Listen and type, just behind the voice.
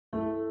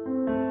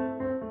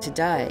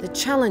Today, the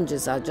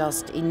challenges are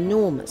just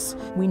enormous.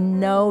 We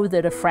know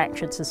that a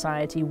fractured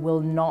society will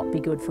not be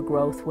good for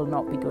growth, will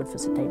not be good for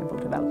sustainable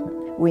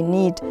development. We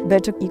need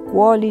better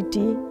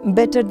equality,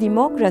 better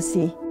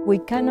democracy. We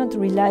cannot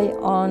rely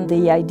on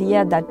the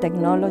idea that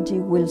technology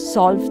will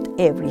solve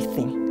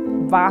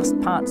everything. Vast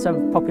parts of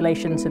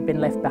populations have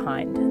been left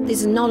behind.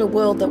 This is not a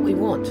world that we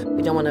want.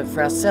 We don't want it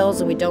for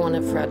ourselves and we don't want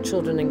it for our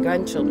children and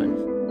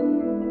grandchildren.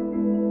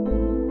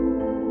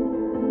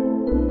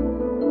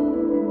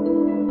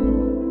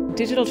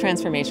 Digital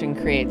transformation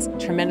creates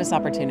tremendous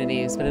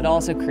opportunities, but it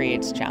also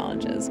creates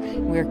challenges.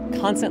 We're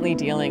constantly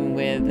dealing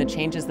with the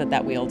changes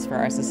that wields for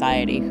our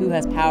society. Who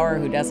has power,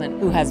 who doesn't,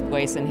 who has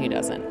voice and who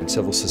doesn't. And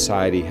civil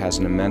society has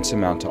an immense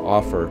amount to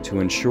offer to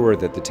ensure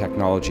that the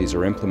technologies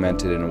are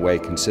implemented in a way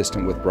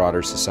consistent with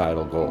broader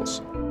societal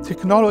goals.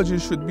 Technology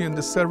should be in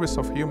the service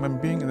of human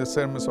beings, in the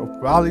service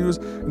of values,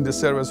 in the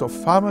service of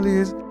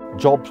families.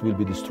 Jobs will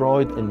be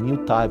destroyed and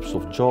new types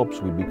of jobs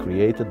will be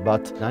created,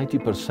 but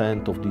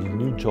 90% of these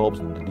new jobs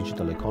in the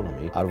digital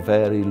economy are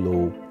very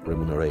low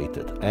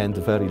remunerated and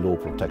very low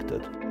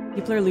protected.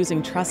 People are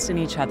losing trust in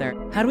each other.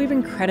 How do we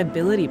bring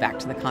credibility back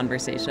to the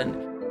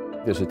conversation?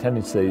 There's a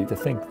tendency to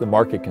think the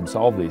market can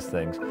solve these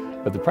things,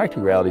 but the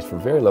practical reality is for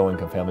very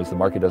low-income families, the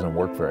market doesn't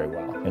work very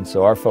well. And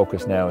so our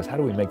focus now is how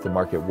do we make the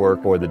market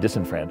work for the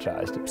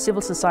disenfranchised?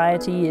 Civil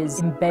society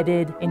is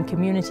embedded in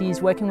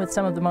communities, working with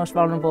some of the most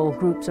vulnerable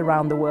groups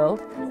around the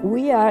world.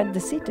 We are the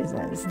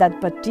citizens that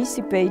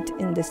participate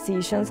in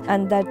decisions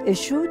and that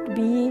should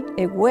be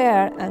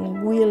aware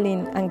and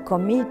willing and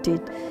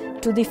committed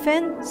to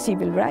defend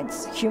civil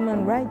rights,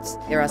 human rights.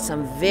 There are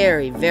some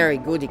very, very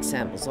good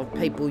examples of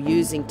people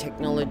using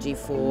technology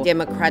for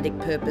democratic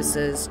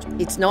purposes.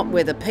 It's not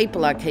whether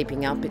people are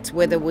keeping up, it's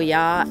whether we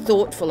are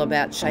thoughtful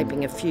about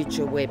shaping a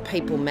future where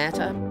people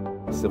matter.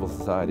 Civil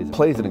society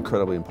plays an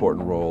incredibly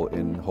important role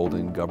in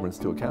holding governments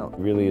to account. It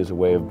really is a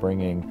way of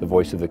bringing the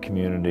voice of the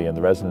community and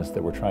the residents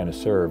that we're trying to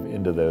serve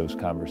into those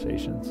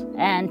conversations.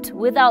 And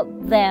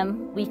without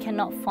them, we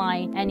cannot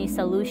find any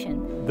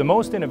solution. The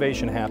most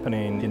innovation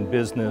happening in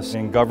business,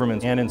 in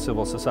government, and in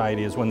civil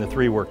society is when the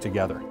three work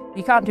together.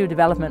 You can't do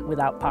development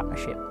without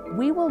partnership.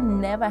 We will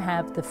never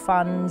have the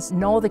funds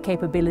nor the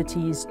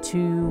capabilities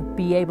to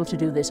be able to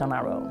do this on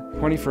our own.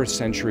 21st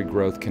century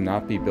growth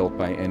cannot be built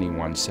by any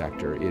one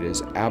sector. It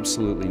is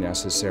absolutely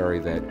necessary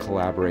that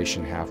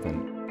collaboration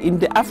happen. In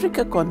the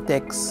Africa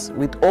context,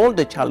 with all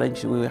the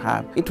challenges we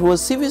have, it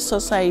was civil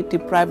society,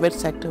 private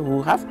sector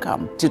who have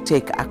come to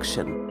take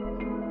action.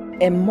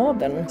 A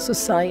modern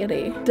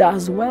society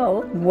does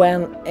well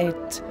when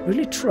it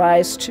really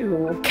tries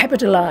to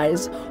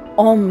capitalize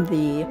on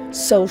the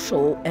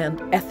social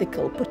and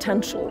ethical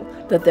potential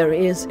that there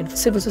is in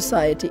civil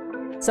society.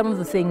 Some of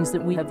the things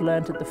that we have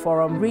learned at the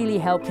forum really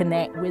help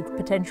connect with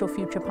potential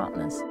future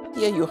partners.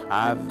 Here you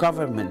have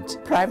government,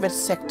 private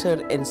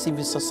sector and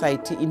civil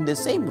society in the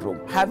same room,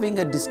 having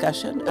a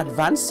discussion,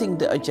 advancing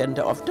the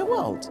agenda of the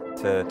world.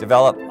 To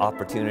develop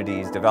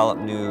opportunities, develop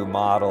new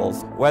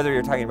models, whether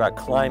you're talking about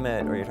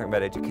climate or you're talking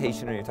about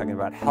education or you're talking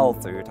about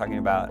health or you're talking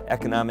about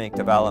economic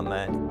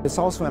development. It's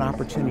also an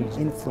opportunity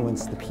to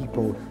influence the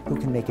people who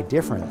can make a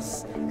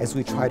difference as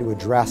we try to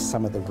address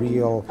some of the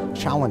real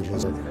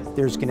challenges.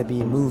 There's going to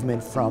be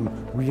movement from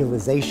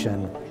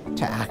realization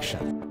to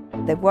action.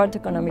 The World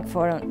Economic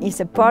Forum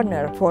is a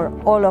partner for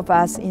all of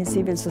us in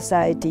civil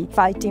society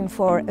fighting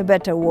for a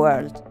better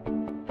world.